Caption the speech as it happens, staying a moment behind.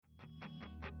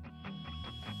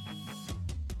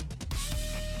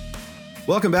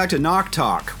Welcome back to Knock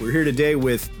Talk. We're here today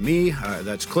with me,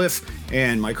 that's Cliff,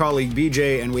 and my colleague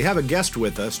BJ, and we have a guest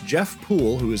with us, Jeff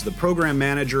Poole, who is the program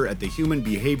manager at the Human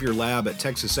Behavior Lab at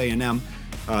Texas A&M.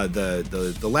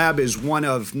 The lab is one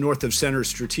of North of Center's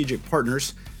strategic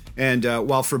partners, and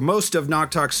while for most of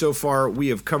Knock Talk so far we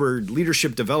have covered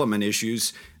leadership development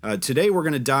issues, today we're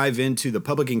going to dive into the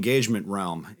public engagement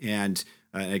realm and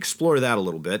explore that a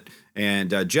little bit,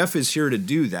 and Jeff is here to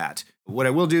do that. What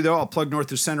I will do, though, I'll plug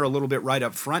North of Center a little bit right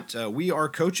up front. We are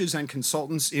coaches and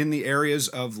consultants in the areas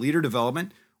of leader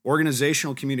development,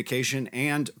 organizational communication,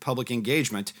 and public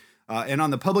engagement. And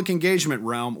on the public engagement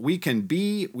realm, we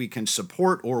can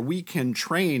support, or we can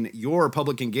train your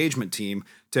public engagement team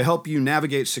to help you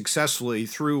navigate successfully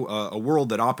through a world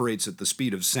that operates at the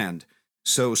speed of send.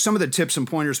 So some of the tips and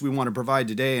pointers we want to provide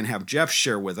today and have Jeff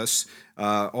share with us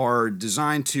are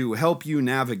designed to help you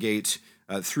navigate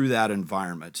through that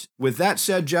environment. With that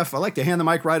said, Jeff, I'd like to hand the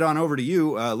mic right on over to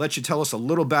you. Let you tell us a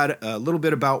little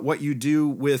bit about what you do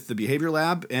with the Behavior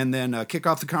Lab, and then kick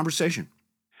off the conversation.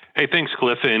 Hey, thanks,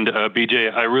 Cliff and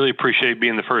BJ. I really appreciate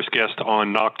being the first guest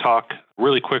on Knock Talk.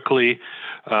 Really quickly,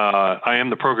 I am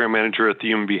the program manager at the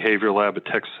Human Behavior Lab at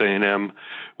Texas A&M.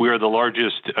 We are the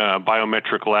largest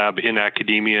biometric lab in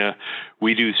academia.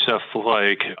 We do stuff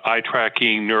like eye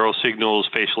tracking, neural signals,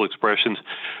 facial expressions,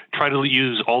 try to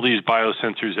use all these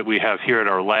biosensors that we have here at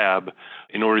our lab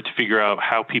in order to figure out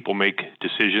how people make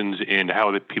decisions and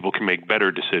how people can make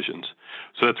better decisions.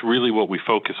 So that's really what we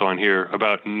focus on here.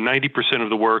 About 90% of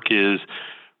the work is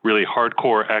really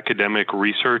hardcore academic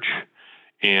research,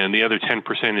 and the other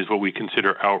 10% is what we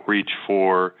consider outreach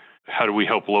for how do we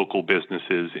help local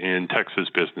businesses and Texas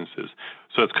businesses.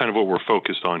 So that's kind of what we're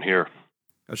focused on here.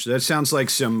 Gotcha. That sounds like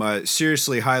some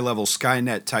seriously high-level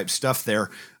Skynet type stuff there.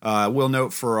 We'll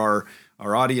note for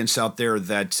our audience out there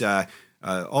that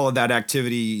all of that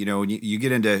activity, you know, when you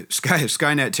get into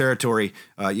Skynet territory,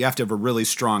 you have to have a really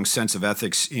strong sense of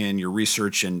ethics in your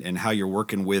research and how you're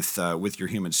working with your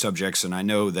human subjects. And I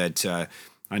know that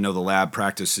the lab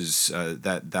practices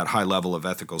that high level of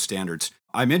ethical standards.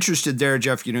 I'm interested there,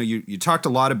 Jeff. You know, you talked a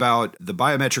lot about the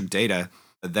biometric data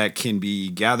that can be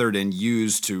gathered and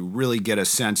used to really get a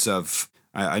sense of.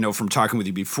 I know from talking with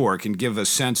you before, it can give a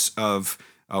sense of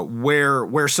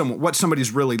what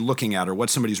somebody's really looking at, or what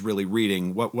somebody's really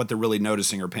reading, what they're really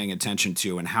noticing or paying attention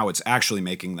to, and how it's actually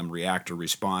making them react or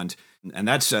respond. And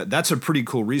that's a pretty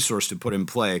cool resource to put in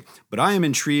play. But I am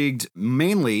intrigued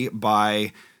mainly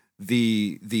by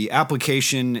the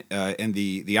application and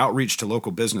the outreach to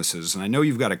local businesses. And I know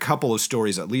you've got a couple of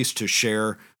stories at least to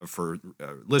share for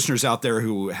listeners out there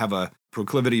who have a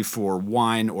proclivity for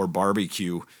wine or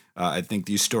barbecue. I think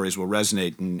these stories will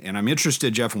resonate. And I'm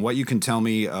interested, Jeff, in what you can tell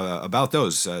me about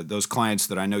those clients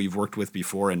that I know you've worked with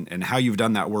before, and how you've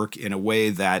done that work in a way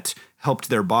that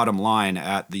helped their bottom line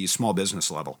at the small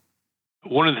business level.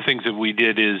 One of the things that we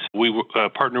did is we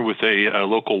partnered with a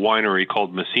local winery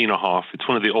called Messinahoff. It's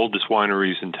one of the oldest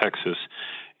wineries in Texas.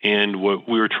 And what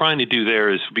we were trying to do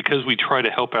there is, because we try to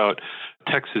help out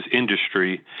Texas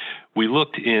industry, we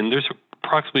looked there's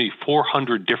approximately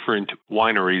 400 different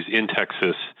wineries in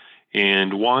Texas,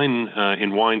 and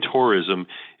wine tourism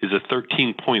is a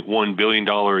 $13.1 billion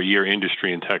a year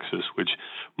industry in Texas, which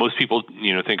most people,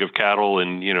 think of cattle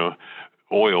and,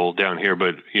 oil down here,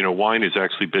 but wine is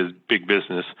actually big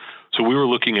business. So we were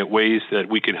looking at ways that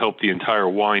we could help the entire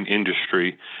wine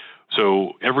industry.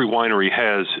 So every winery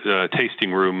has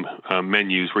tasting room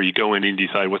menus where you go in and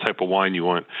decide what type of wine you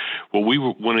want. Well, we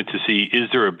wanted to see, is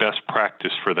there a best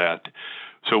practice for that?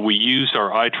 So we used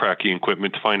our eye tracking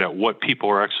equipment to find out what people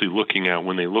are actually looking at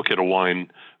when they look at a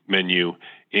wine menu,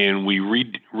 and we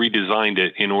redesigned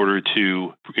it in order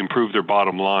to improve their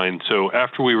bottom line. So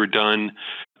after we were done,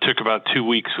 took about 2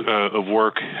 weeks of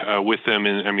work with them,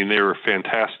 and I mean, they were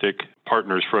fantastic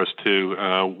partners for us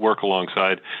to work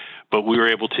alongside, but we were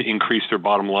able to increase their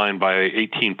bottom line by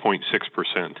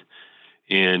 18.6%.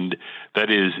 And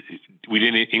that is, we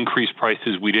didn't increase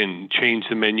prices, we didn't change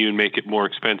the menu and make it more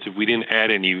expensive, we didn't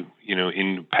add any,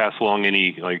 pass along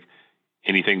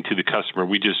anything to the customer.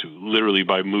 We just literally,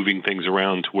 by moving things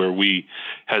around to where we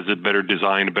has a better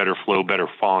design, a better flow, better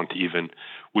font even,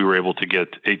 we were able to get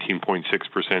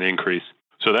 18.6% increase.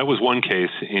 So that was one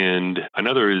case. And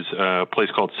another is a place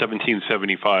called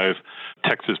 1775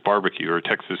 Texas Barbecue, or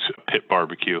Texas Pit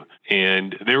Barbecue.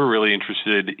 And they were really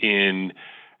interested in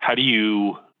how do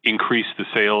you increase the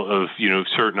sale of,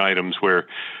 certain items, where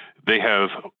they have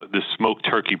the smoked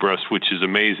turkey breast, which is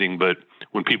amazing, but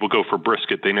when people go for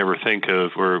brisket, they never think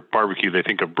of, or barbecue, they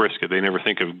think of brisket. They never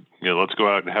think of, let's go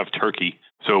out and have turkey.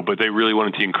 So, but they really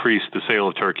wanted to increase the sale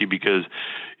of turkey because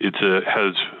it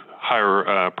has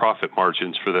higher profit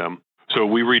margins for them. So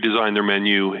we redesigned their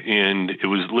menu, and it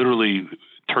was literally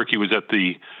turkey was at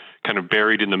the kind of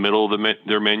buried in the middle of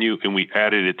their menu, and we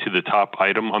added it to the top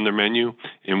item on their menu,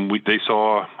 and they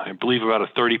saw, I believe, about a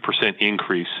 30%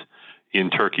 increase in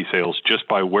turkey sales just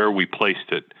by where we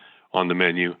placed it on the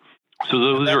menu. So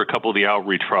those are a couple of the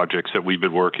outreach projects that we've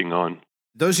been working on.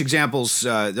 Those examples,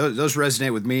 those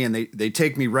resonate with me, and they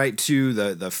take me right to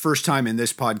the first time in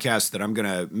this podcast that I'm going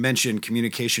to mention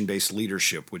communication-based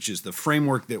leadership, which is the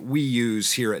framework that we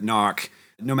use here at NOC,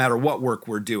 no matter what work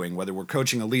we're doing, whether we're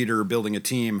coaching a leader, building a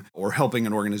team, or helping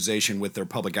an organization with their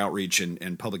public outreach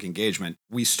and public engagement.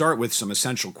 We start with some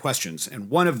essential questions, and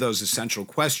one of those essential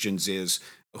questions is,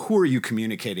 who are you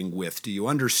communicating with? Do you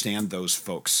understand those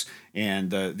folks?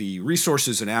 And the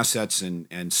resources and assets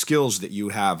and skills that you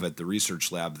have at the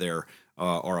research lab there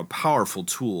are a powerful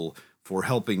tool for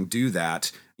helping do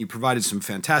that. You provided some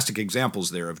fantastic examples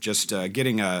there of just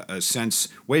getting a sense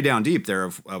way down deep there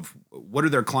of what are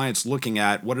their clients looking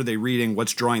at, what are they reading,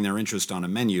 what's drawing their interest on a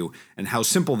menu, and how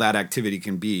simple that activity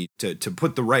can be to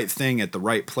put the right thing at the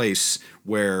right place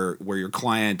where your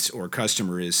client or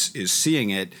customer is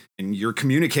seeing it, and you're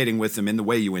communicating with them in the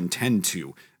way you intend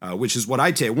to, which is what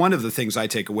I take. One of the things I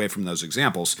take away from those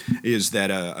examples is that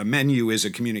a menu is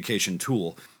a communication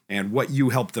tool. And what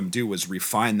you helped them do was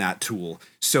refine that tool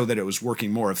so that it was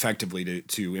working more effectively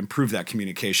to improve that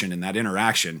communication and that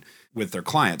interaction with their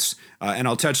clients. And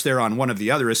I'll touch there on one of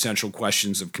the other essential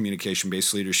questions of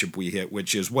communication-based leadership we hit,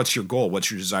 which is, what's your goal?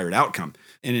 What's your desired outcome?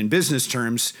 And in business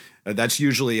terms, that's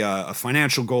usually a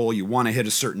financial goal. You want to hit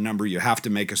a certain number. You have to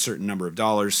make a certain number of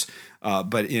dollars.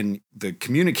 But in the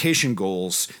communication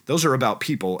goals, those are about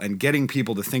people and getting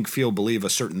people to think, feel, believe a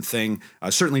certain thing,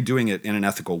 certainly doing it in an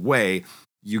ethical way.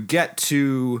 You get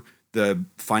to the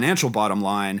financial bottom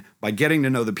line by getting to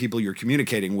know the people you're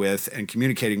communicating with and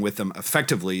communicating with them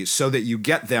effectively so that you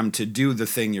get them to do the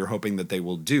thing you're hoping that they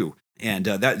will do. And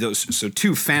so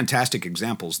two fantastic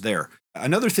examples there.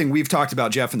 Another thing we've talked about,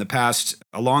 Jeff, in the past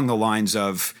along the lines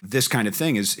of this kind of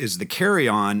thing is the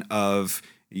carry-on of,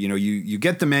 you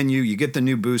get the menu, you get the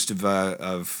new boost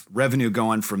of revenue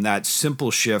going from that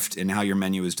simple shift in how your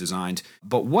menu is designed.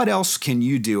 But what else can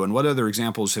you do, and what other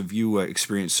examples have you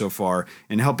experienced so far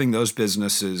in helping those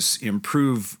businesses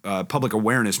improve public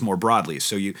awareness more broadly?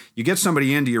 So you get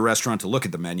somebody into your restaurant to look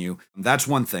at the menu. That's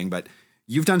one thing, but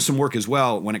you've done some work as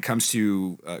well when it comes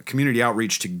to community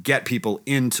outreach to get people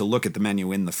in to look at the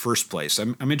menu in the first place.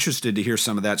 I'm interested to hear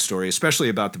some of that story, especially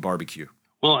about the barbecue.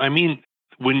 Well, I mean,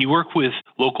 when you work with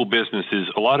local businesses,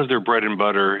 a lot of their bread and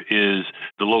butter is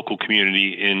the local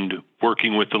community and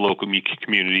working with the local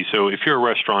community. So if you're a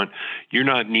restaurant, you're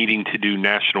not needing to do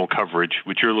national coverage.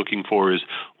 What you're looking for is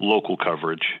local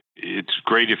coverage. It's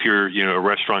great if you're, a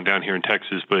restaurant down here in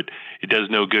Texas, but it does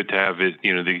no good to have it,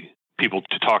 the people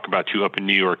to talk about you up in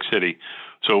New York City.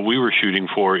 So what we were shooting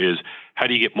for is, how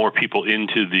do you get more people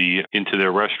into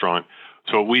their restaurant?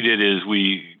 So what we did is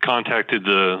we contacted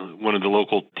one of the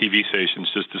local TV stations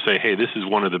just to say, hey, this is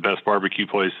one of the best barbecue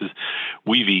places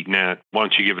we've eaten at. Why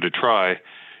don't you give it a try?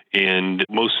 And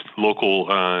most local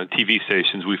TV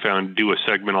stations we found do a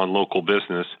segment on local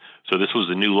business. So this was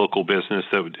a new local business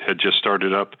that had just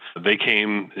started up. They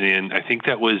came, and I think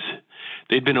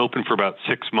they'd been open for about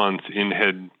 6 months and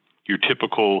had your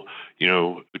typical,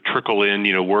 trickle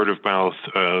in, word of mouth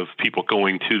of people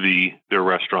going to their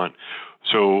restaurant.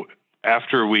 So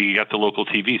after we got the local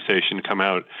TV station to come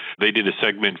out, they did a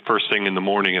segment first thing in the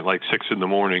morning at like 6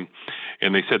 a.m.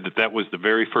 And they said that was the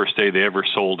very first day they ever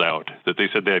sold out, that they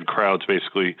said they had crowds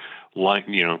basically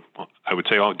I would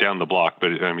say all down the block,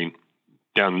 but I mean,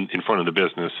 down in front of the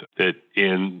business,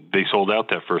 and they sold out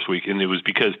that first week. And it was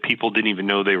because people didn't even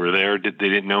know they were there. They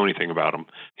didn't know anything about them.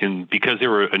 And because they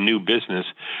were a new business,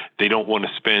 they don't want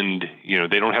to spend,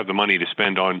 they don't have the money to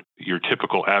spend on your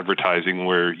typical advertising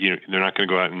where, they're not going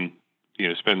to go out and,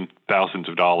 spend thousands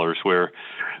of dollars, where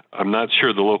I'm not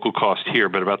sure the local cost here,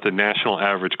 but about the national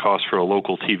average cost for a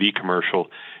local TV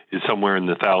commercial is somewhere in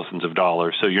the thousands of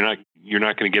dollars. So you're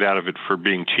not going to get out of it for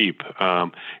being cheap.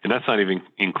 And that's not even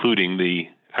including the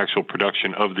actual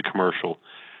production of the commercial.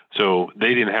 So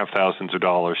they didn't have thousands of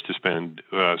dollars to spend.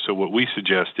 So what we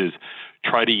suggest is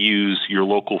try to use your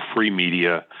local free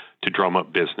media to drum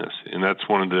up business. And that's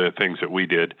one of the things that we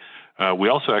did. We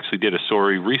also actually did a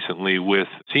story recently with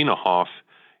Hoff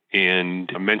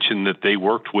and mentioned that they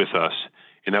worked with us.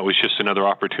 And that was just another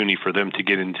opportunity for them to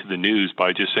get into the news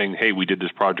by just saying, hey, we did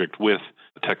this project with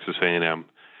Texas A&M.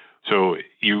 So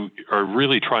you are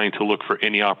really trying to look for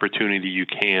any opportunity you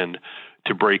can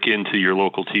to break into your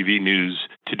local TV news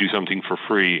to do something for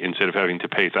free instead of having to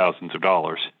pay thousands of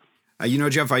dollars.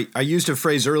 Jeff, I used a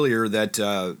phrase earlier that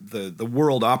the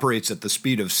world operates at the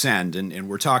speed of send, and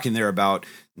we're talking there about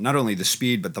not only the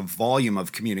speed, but the volume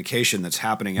of communication that's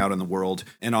happening out in the world.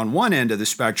 And on one end of the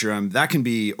spectrum, that can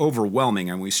be overwhelming,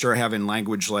 and we start having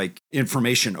language like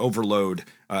information overload,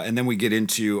 and then we get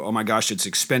into, oh my gosh, it's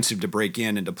expensive to break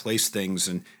in and to place things,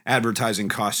 and advertising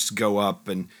costs go up,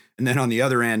 and then on the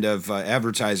other end of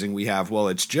advertising, we have, well,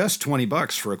 it's just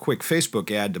 $20 for a quick Facebook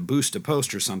ad to boost a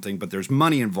post or something, but there's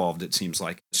money involved, it seems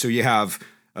like. So you have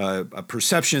a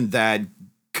perception that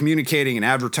communicating and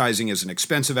advertising is an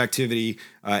expensive activity,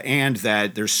 and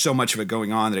that there's so much of it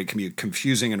going on that it can be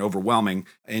confusing and overwhelming.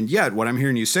 And yet, what I'm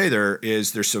hearing you say there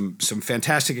is there's some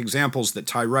fantastic examples that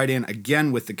tie right in,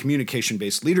 again, with the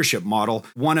communication-based leadership model.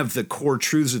 One of the core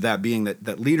truths of that being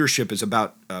that leadership is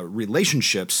about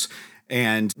relationships.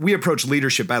 And we approach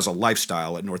leadership as a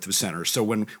lifestyle at North of Center. So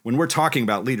when we're talking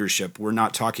about leadership, we're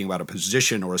not talking about a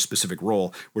position or a specific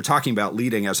role. We're talking about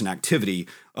leading as an activity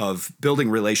of building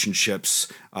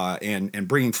relationships and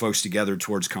bringing folks together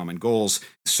towards common goals.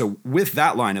 So with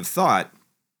that line of thought,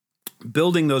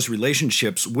 building those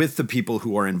relationships with the people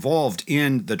who are involved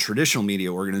in the traditional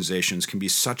media organizations can be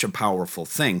such a powerful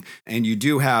thing. And you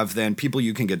do have then people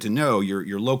you can get to know,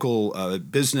 your local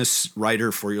business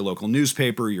writer for your local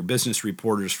newspaper, your business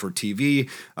reporters for TV,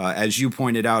 as you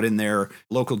pointed out in their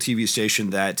local TV station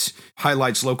that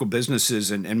highlights local businesses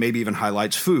and maybe even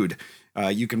highlights food.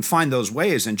 You can find those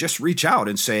ways and just reach out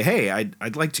and say, hey,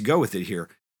 I'd like to go with it here.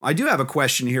 I do have a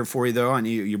question here for you, though, and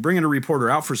you're bringing a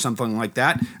reporter out for something like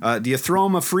that. Do you throw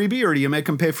them a freebie or do you make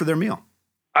them pay for their meal?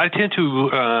 I tend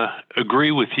to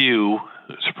agree with you,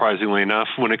 surprisingly enough,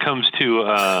 when it comes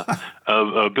to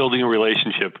building a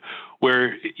relationship,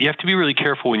 where you have to be really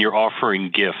careful when you're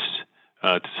offering gifts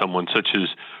to someone, such as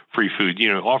free food.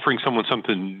 Offering someone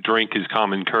something to drink is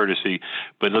common courtesy,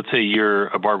 but let's say you're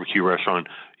a barbecue restaurant.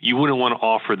 You wouldn't want to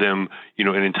offer them,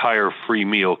 an entire free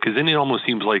meal, because then it almost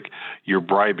seems like you're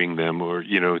bribing them, or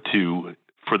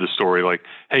for the story, like,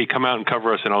 hey, come out and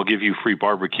cover us, and I'll give you free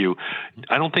barbecue.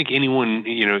 I don't think anyone,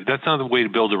 that's not the way to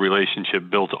build a relationship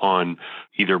built on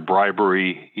either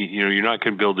bribery. You're not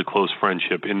going to build a close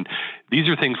friendship, and these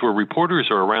are things where reporters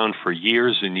are around for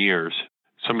years and years.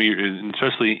 Some of you,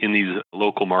 especially in these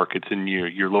local markets and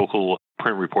your local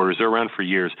print reporters, they're around for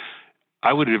years.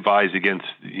 I would advise against,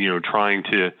 trying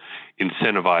to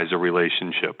incentivize a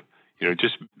relationship.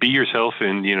 Just be yourself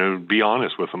and, be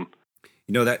honest with them.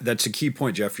 That's a key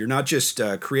point, Jeff. You're not just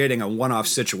creating a one-off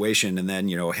situation and then,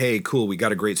 hey, cool, we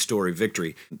got a great story,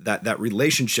 victory. That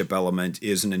relationship element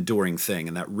is an enduring thing,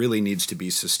 and that really needs to be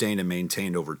sustained and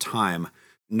maintained over time.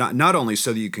 Not only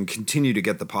so that you can continue to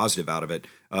get the positive out of it,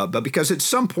 but because at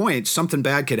some point something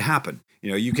bad could happen.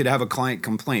 You could have a client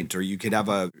complaint, or you could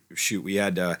have we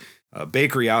had a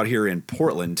bakery out here in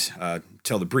Portland,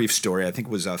 tell the brief story. I think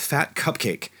it was a Fat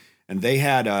Cupcake, and they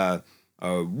had a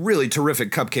really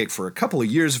terrific cupcake for a couple of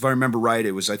years, if I remember right.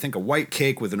 It was, I think, a white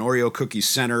cake with an Oreo cookie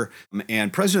center,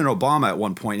 and President Obama at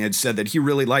one point had said that he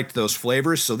really liked those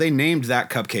flavors, so they named that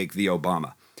cupcake the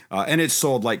Obama. And it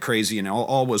sold like crazy, and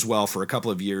all was well for a couple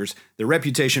of years. The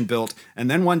reputation built, and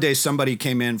then one day somebody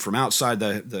came in from outside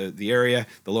the area,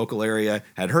 the local area,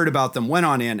 had heard about them, went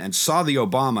on in and saw the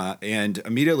Obama, and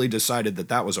immediately decided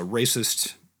that was a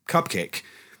racist cupcake.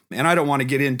 And I don't want to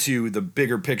get into the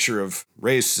bigger picture of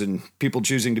race and people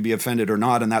choosing to be offended or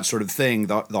not and that sort of thing.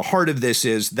 The heart of this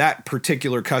is that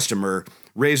particular customer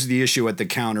raised the issue at the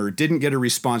counter, didn't get a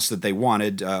response that they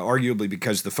wanted, arguably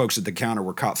because the folks at the counter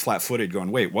were caught flat-footed going,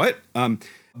 wait, what?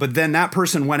 But then that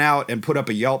person went out and put up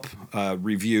a Yelp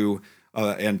review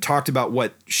and talked about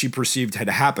what she perceived had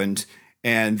happened.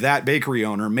 And that bakery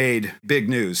owner made big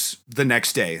news the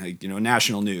next day,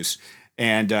 national news.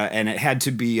 And it had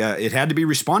to be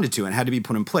responded to and had to be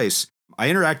put in place. I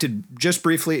interacted just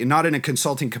briefly, not in a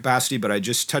consulting capacity, but I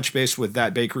just touched base with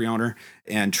that bakery owner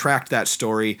and tracked that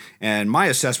story. And my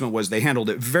assessment was they handled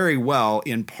it very well,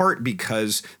 in part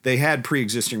because they had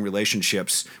pre-existing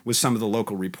relationships with some of the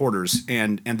local reporters.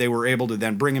 And they were able to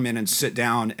then bring them in and sit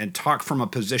down and talk from a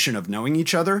position of knowing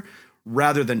each other,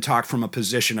 rather than talk from a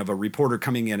position of a reporter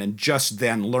coming in and just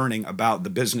then learning about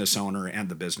the business owner and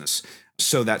the business.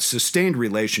 So that sustained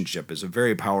relationship is a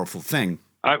very powerful thing.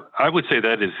 I would say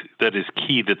that is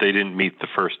key, that they didn't meet the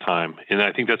first time. And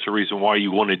I think that's the reason why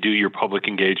you want to do your public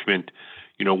engagement,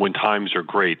 when times are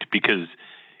great. Because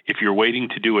if you're waiting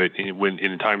to do it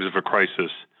in times of a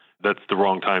crisis, that's the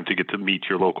wrong time to get to meet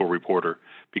your local reporter,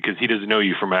 because he doesn't know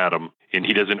you from Adam and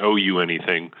he doesn't owe you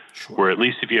anything. Sure. Where at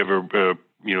least if you have a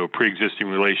pre-existing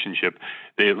relationship,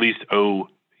 they at least owe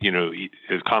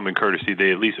as common courtesy,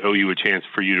 they at least owe you a chance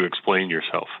for you to explain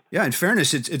yourself. Yeah, in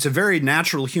fairness, it's a very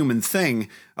natural human thing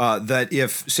that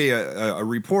if, say, a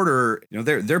reporter,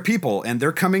 they're people and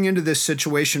they're coming into this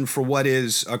situation for what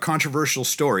is a controversial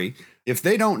story. If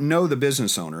they don't know the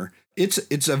business owner,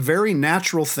 it's a very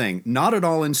natural thing, not at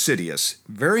all insidious,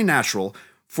 very natural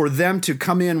for them to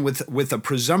come in with a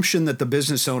presumption that the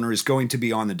business owner is going to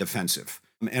be on the defensive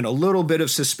and a little bit of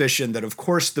suspicion that, of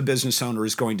course, the business owner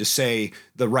is going to say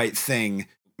the right thing,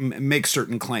 make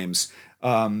certain claims.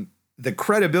 The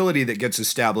credibility that gets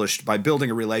established by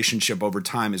building a relationship over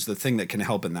time is the thing that can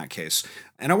help in that case.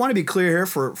 And I want to be clear here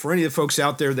for any of the folks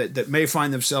out there that may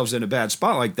find themselves in a bad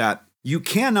spot like that. You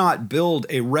cannot build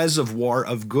a reservoir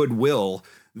of goodwill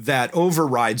that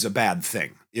overrides a bad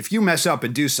thing. If you mess up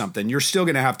and do something, you're still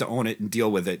going to have to own it and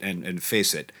deal with it and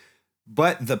face it.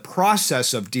 But the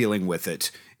process of dealing with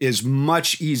it is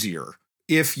much easier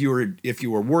if you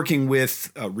were working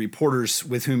with reporters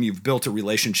with whom you've built a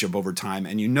relationship over time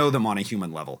and you know them on a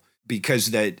human level, because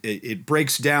that it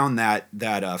breaks down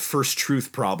that first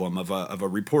truth problem of a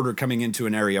reporter coming into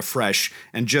an area fresh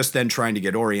and just then trying to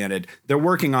get oriented. They're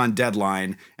working on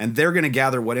deadline and they're going to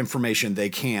gather what information they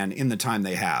can in the time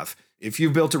they have. If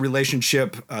you've built a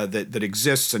relationship that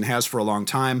exists and has for a long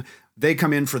time, they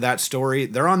come in for that story.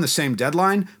 They're on the same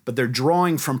deadline, but they're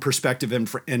drawing from perspective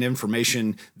and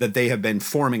information that they have been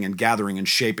forming and gathering and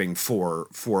shaping for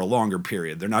a longer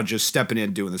period. They're not just stepping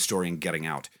in, doing the story, and getting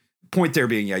out. Point there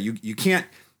being, you can't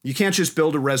just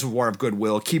build a reservoir of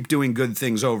goodwill, keep doing good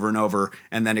things over and over,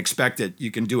 and then expect that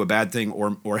you can do a bad thing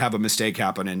or have a mistake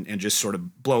happen and just sort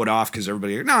of blow it off because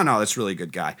everybody, no, that's really a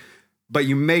good guy. But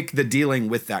you make the dealing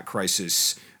with that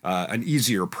crisis an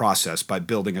easier process by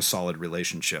building a solid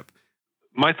relationship.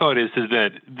 My thought is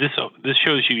that this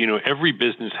shows you, every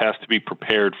business has to be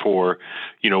prepared for,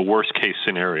 worst case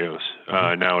scenarios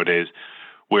nowadays,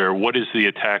 where what is the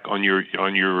attack on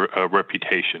your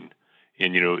reputation,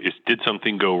 and did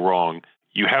something go wrong?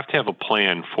 You have to have a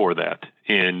plan for that,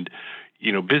 and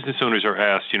business owners are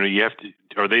asked,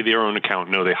 are they their own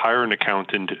accountant? No, they hire an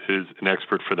accountant who's an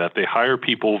expert for that. They hire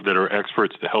people that are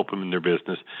experts to help them in their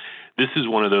business. This is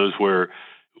one of those where,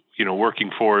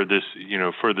 working for this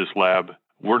lab,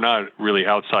 we're not really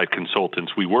outside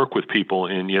consultants. We work with people,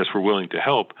 and yes, we're willing to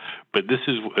help. But this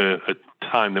is a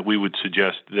time that we would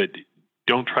suggest that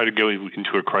don't try to go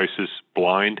into a crisis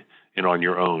blind and on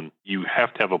your own. You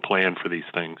have to have a plan for these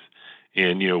things.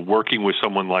 And, working with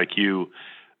someone like you,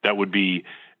 that would be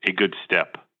a good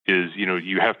step.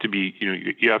 You have to be,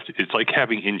 it's like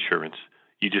having insurance.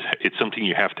 It's something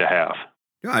you have to have.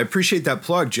 Yeah, I appreciate that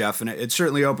plug, Jeff. And it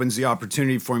certainly opens the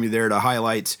opportunity for me there to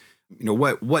highlight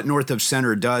what North of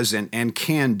Center does and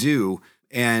can do.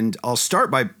 And I'll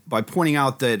start by pointing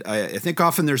out that I think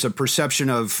often there's a perception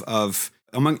of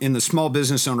in the small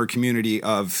business owner community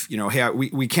of, hey,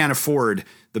 we can't afford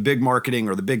the big marketing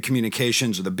or the big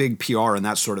communications or the big PR and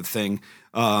that sort of thing.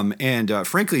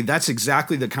 Frankly, that's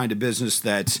exactly the kind of business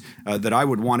that I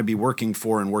would want to be working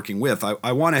for and working with.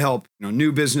 I want to help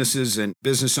new businesses and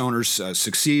business owners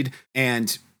succeed.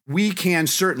 And we can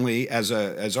certainly, as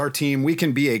our team, we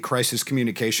can be a crisis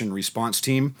communication response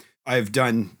team. I've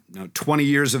done 20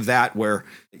 years of that where,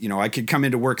 I could come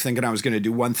into work thinking I was going to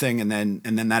do one thing and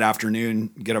then that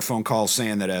afternoon get a phone call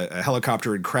saying that a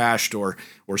helicopter had crashed or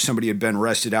somebody had been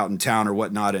arrested out in town or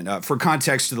whatnot. And for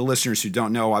context to the listeners who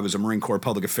don't know, I was a Marine Corps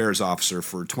public affairs officer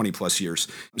for 20 plus years.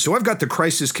 So I've got the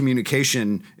crisis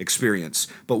communication experience.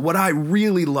 But what I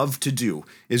really love to do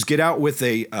is get out with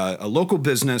a local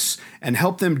business and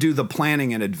help them do the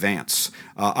planning in advance.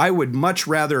 I would much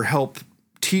rather help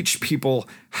teach people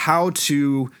how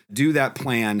to do that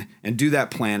plan and do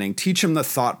that planning, teach them the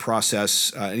thought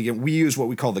process. And again, we use what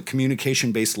we call the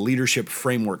communication-based leadership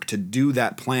framework to do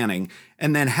that planning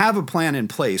and then have a plan in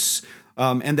place.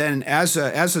 And then as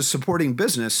a supporting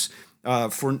business,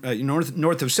 for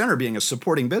North of Center being a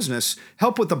supporting business,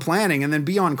 help with the planning and then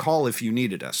be on call if you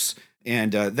needed us.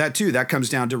 And that comes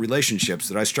down to relationships,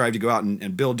 that I strive to go out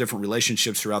and build different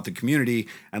relationships throughout the community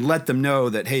and let them know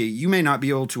that, hey, you may not be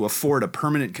able to afford a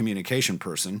permanent communication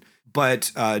person,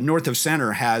 but North of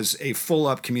Center has a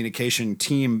full-up communication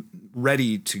team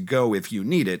ready to go if you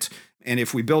need it. And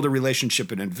if we build a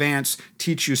relationship in advance,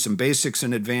 teach you some basics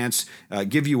in advance,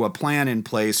 give you a plan in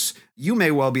place, you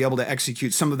may well be able to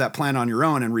execute some of that plan on your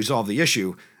own and resolve the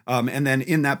issue. And then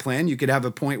in that plan, you could have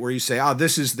a point where you say,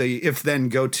 this is the if-then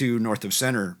go-to North of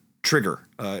Center trigger,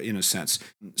 in a sense.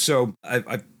 So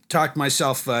I've talked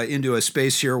myself into a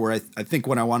space here where I think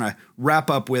what I want to wrap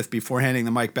up with before handing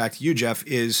the mic back to you, Jeff,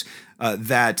 is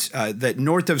that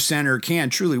north of center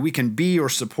we can be or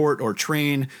support or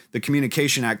train the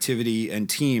communication activity and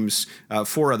teams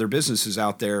for other businesses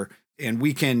out there, and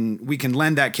we can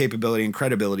lend that capability and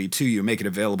credibility to you, make it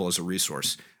available as a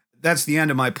resource. That's the end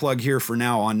of my plug here for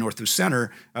now on North of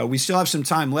Center. We still have some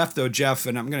time left though, Jeff,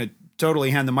 and I'm going to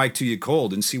totally hand the mic to you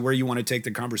cold and see where you want to take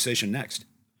the conversation next.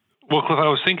 Well, Cliff, I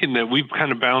was thinking that we've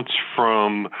kind of bounced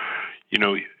from,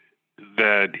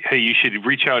 that, hey, you should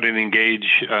reach out and engage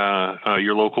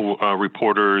your local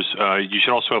reporters. You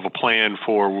should also have a plan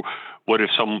for what if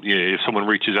someone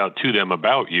reaches out to them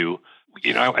about you.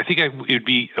 I think it would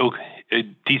be a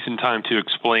decent time to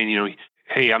explain,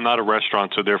 hey, I'm not a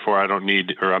restaurant, so therefore I'm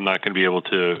not going to be able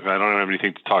to, I don't have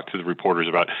anything to talk to the reporters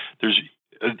about.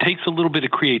 It takes a little bit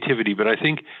of creativity, but I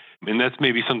think, and that's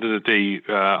maybe something that they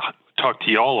talk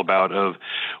to you all about of,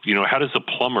 how does a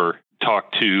plumber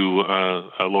talk to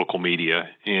a local media?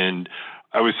 And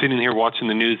I was sitting here watching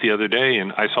the news the other day,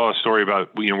 and I saw a story about,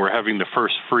 we're having the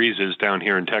first freezes down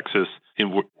here in Texas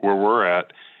where we're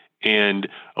at. And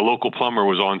a local plumber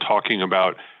was on talking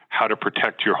about how to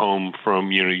protect your home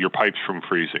from, your pipes from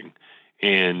freezing.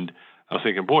 And I was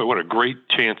thinking, boy, what a great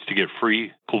chance to get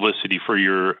free publicity for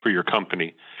your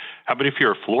company. How about if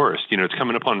you're a florist? It's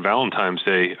coming up on Valentine's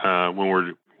Day when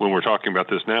we're talking about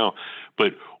this now.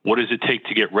 But what does it take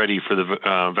to get ready for the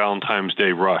Valentine's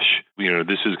Day rush?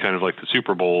 This is kind of like the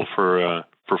Super Bowl for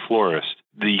florists.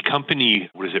 The company,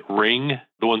 Ring,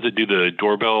 the ones that do the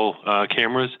doorbell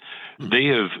cameras, they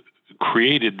have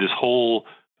created this whole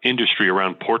industry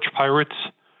around porch pirates,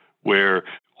 where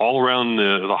all around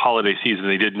the holiday season,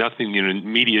 they did nothing,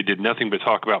 media did nothing but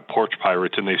talk about porch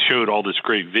pirates, and they showed all this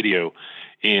great video.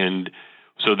 And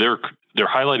so they're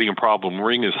highlighting a problem.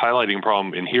 Ring is highlighting a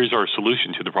problem, and here's our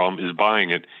solution to the problem is buying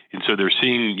it. And so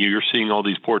you're seeing all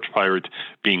these porch pirates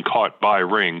being caught by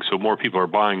Ring. So more people are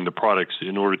buying the products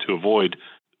in order to avoid,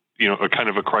 a kind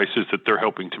of a crisis that they're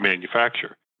helping to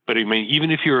manufacture. But I mean,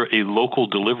 even if you're a local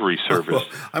delivery service,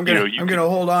 I'm going to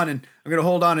hold on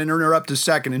and interrupt a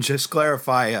second and just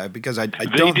clarify because I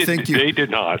don't think they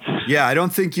did not. Yeah, I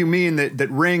don't think you mean that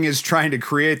Ring is trying to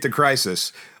create the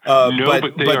crisis.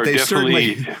 But they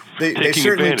certainly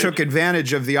advantage. Took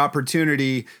advantage of the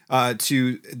opportunity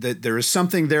that there is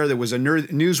something there that was a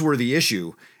newsworthy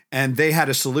issue, and they had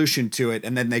a solution to it,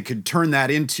 and then they could turn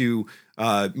that into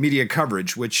media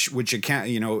coverage, which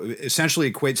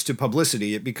essentially equates to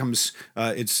publicity. It becomes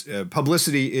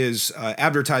publicity is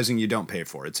advertising you don't pay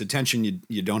for. It's attention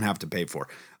you don't have to pay for.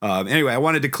 Anyway, I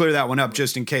wanted to clear that one up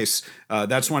just in case.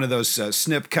 That's one of those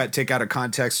snip, cut, take out of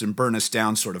context, and burn us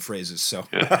down sort of phrases. So,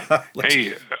 yeah.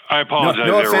 Hey, I apologize.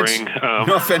 No offense, Ring.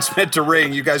 No offense meant to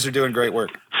Ring. You guys are doing great work.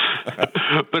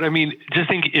 But I mean, just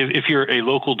think if you're a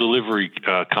local delivery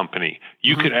company,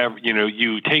 you could have,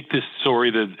 you take this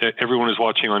story that everyone is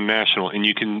watching on national, and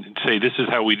you can say this is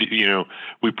how we do,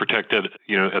 we protect it,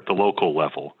 at the local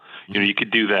level. You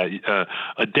could do that.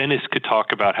 A dentist could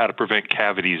talk about how to prevent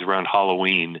cavities around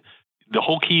Halloween. The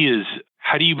whole key is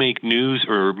how do you make news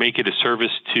or make it a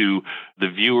service to the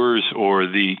viewers or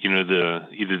the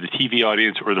either the TV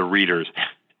audience or the readers.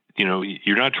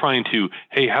 You're not trying to,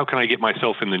 hey, how can I get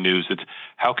myself in the news? It's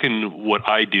how can what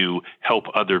I do help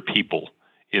other people?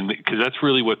 Because that's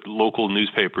really what local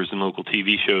newspapers and local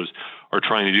TV shows are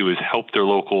trying to do is help their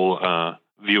local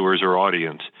viewers or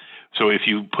audience. So if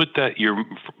you put that your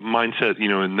mindset,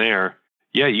 in there,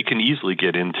 yeah, you can easily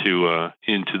get into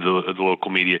the local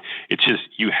media. It's just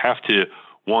you have to,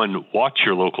 one, watch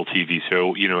your local TV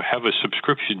show, have a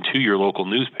subscription to your local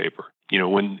newspaper.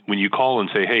 When you call and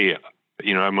say, hey,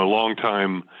 I'm a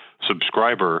longtime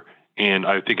subscriber and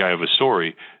I think I have a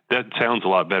story, that sounds a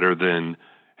lot better than,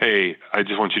 hey, I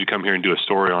just want you to come here and do a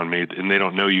story on me, and they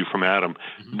don't know you from Adam.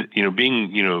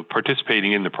 Mm-hmm.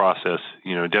 Participating in the process,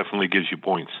 definitely gives you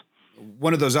points.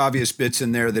 One of those obvious bits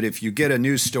in there that if you get a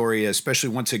news story, especially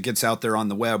once it gets out there on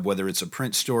the web, whether it's a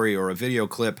print story or a video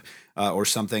clip or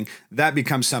something, that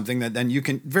becomes something that then you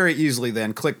can very easily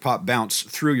then click, pop, bounce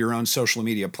through your own social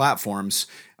media platforms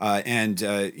and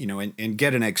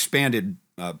get an expanded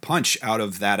punch out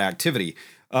of that activity.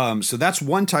 So that's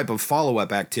one type of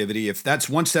follow-up activity.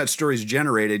 Once that story is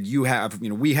generated,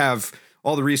 we have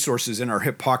all the resources in our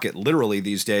hip pocket literally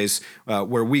these days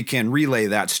where we can relay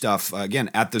that stuff,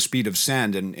 again, at the speed of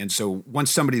send. And so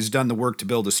once somebody's done the work to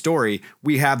build a story,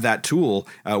 we have that tool.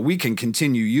 We can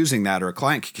continue using that, or a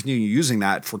client can continue using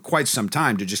that for quite some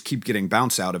time to just keep getting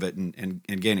bounce out of it and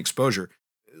gain exposure.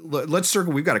 let's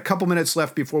circle. We've got a couple minutes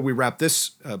left before we wrap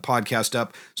this podcast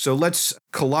up. So let's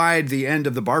collide the end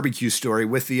of the barbecue story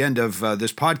with the end of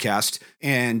this podcast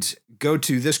and go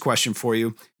to this question for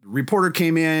you. Reporter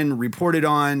came in, reported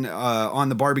on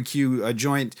the barbecue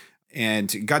joint,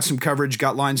 and got some coverage,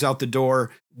 got lines out the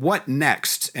door. What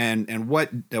next? And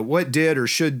what did or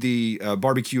should the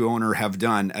barbecue owner have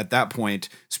done at that point,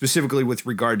 specifically with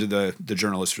regard to the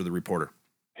journalist or the reporter?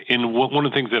 And one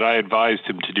of the things that I advised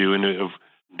him to do, and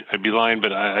I'd be lying,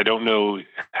 but I don't know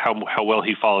how well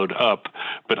he followed up,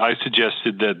 but I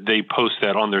suggested that they post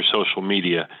that on their social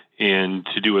media and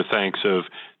to do a thanks of,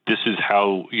 this is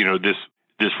how,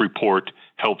 this report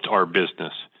helped our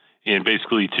business, and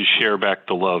basically to share back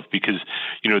the love, because,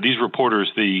 these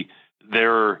reporters,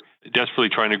 they're desperately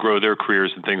trying to grow their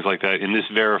careers and things like that. And this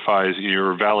verifies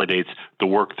or validates the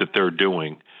work that they're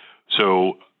doing.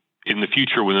 So in the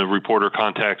future, when the reporter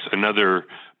contacts another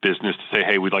business to say,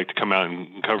 hey, we'd like to come out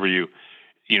and cover you,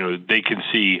 they can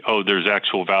see, oh, there's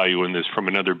actual value in this from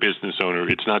another business owner.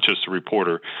 It's not just a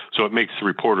reporter. So it makes the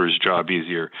reporter's job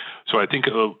easier. So I think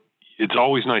it's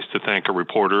always nice to thank a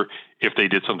reporter if they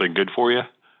did something good for you.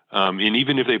 And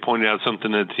even if they pointed out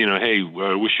something that's, hey,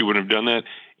 I wish you wouldn't have done that,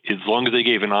 as long as they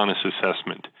gave an honest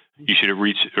assessment, you should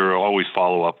always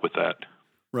follow up with that.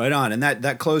 Right on. And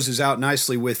that closes out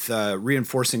nicely with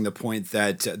reinforcing the point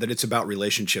that it's about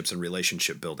relationships and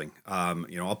relationship building.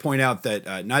 I'll point out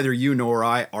that neither you nor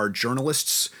I are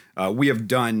journalists. We have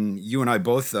done, you and I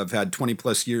both have had 20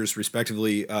 plus years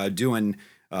respectively doing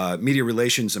media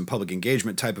relations and public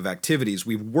engagement type of activities.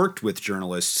 We've worked with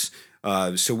journalists.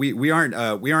 So we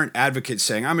aren't advocates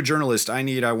saying, I'm a journalist,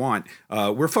 I want.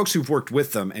 We're folks who've worked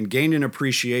with them and gained an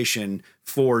appreciation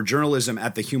for journalism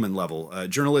at the human level,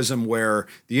 journalism where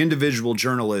the individual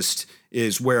journalist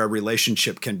is where a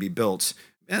relationship can be built.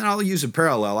 And I'll use a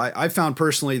parallel. I found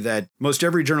personally that most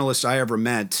every journalist I ever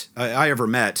met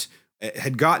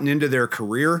had gotten into their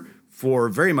career for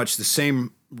very much the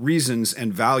same reasons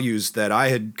and values that I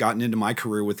had gotten into my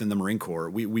career within the Marine Corps.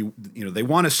 They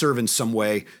want to serve in some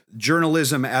way.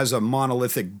 Journalism as a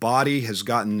monolithic body has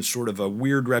gotten sort of a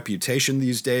weird reputation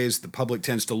these days. The public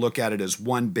tends to look at it as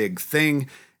one big thing.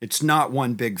 It's not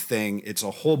one big thing. It's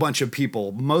a whole bunch of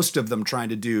people, most of them trying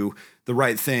to do the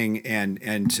right thing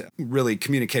and really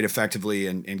communicate effectively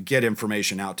and get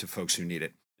information out to folks who need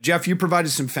it. Jeff, you provided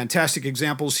some fantastic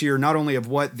examples here, not only of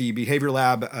what the behavior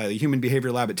lab, the human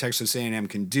behavior lab at Texas A&am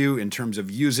can do in terms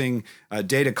of using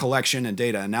data collection and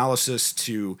data analysis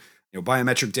to,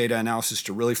 biometric data analysis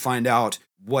to really find out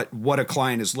what a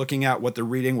client is looking at, what they're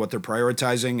reading, what they're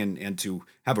prioritizing, and to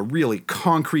have a really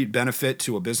concrete benefit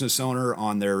to a business owner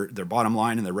on their bottom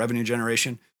line and their revenue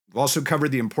generation. We've also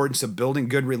covered the importance of building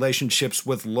good relationships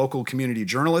with local community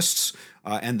journalists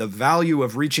and the value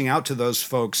of reaching out to those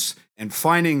folks and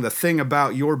finding the thing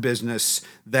about your business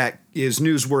that is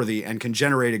newsworthy and can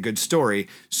generate a good story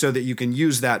so that you can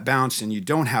use that bounce and you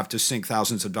don't have to sink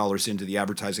thousands of dollars into the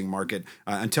advertising market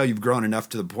until you've grown enough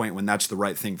to the point when that's the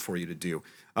right thing for you to do.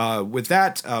 With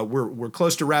that, we're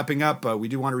close to wrapping up. We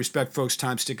do want to respect folks'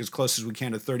 time, stick as close as we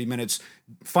can to 30 minutes.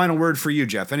 Final word for you,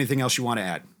 Jeff. Anything else you want to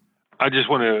add? I just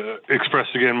want to express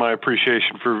again my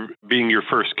appreciation for being your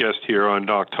first guest here on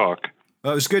Doc Talk.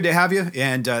 Well, it was good to have you,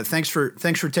 and thanks for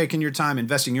taking your time,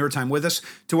 investing your time with us.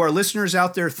 To our listeners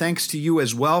out there, thanks to you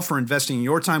as well for investing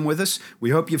your time with us. We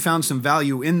hope you found some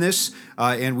value in this,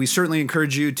 and we certainly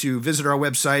encourage you to visit our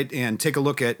website and take a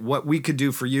look at what we could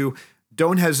do for you.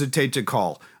 Don't hesitate to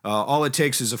call. All it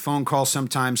takes is a phone call,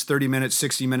 sometimes 30 minutes,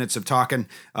 60 minutes of talking,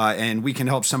 and we can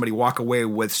help somebody walk away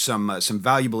with some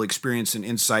valuable experience and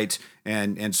insight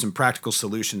and some practical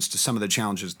solutions to some of the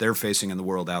challenges they're facing in the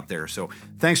world out there. So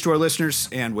thanks to our listeners,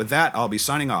 and with that, I'll be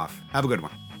signing off. Have a good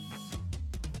one.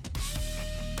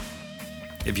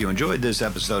 If you enjoyed this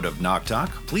episode of Knock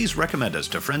Talk, please recommend us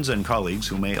to friends and colleagues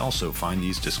who may also find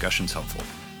these discussions helpful.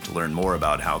 To learn more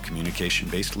about how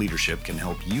communication-based leadership can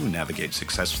help you navigate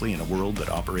successfully in a world that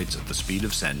operates at the speed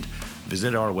of send,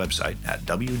 visit our website at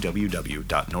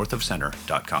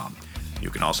www.northofcenter.com.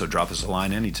 You can also drop us a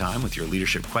line anytime with your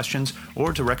leadership questions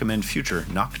or to recommend future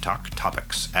Knock Talk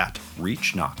topics at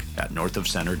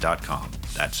reachknock@northofcenter.com.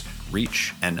 That's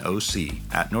reach, N-O-C,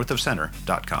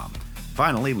 @northofcenter.com.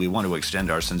 Finally, we want to extend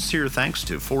our sincere thanks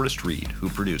to Forrest Reed, who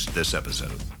produced this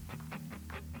episode.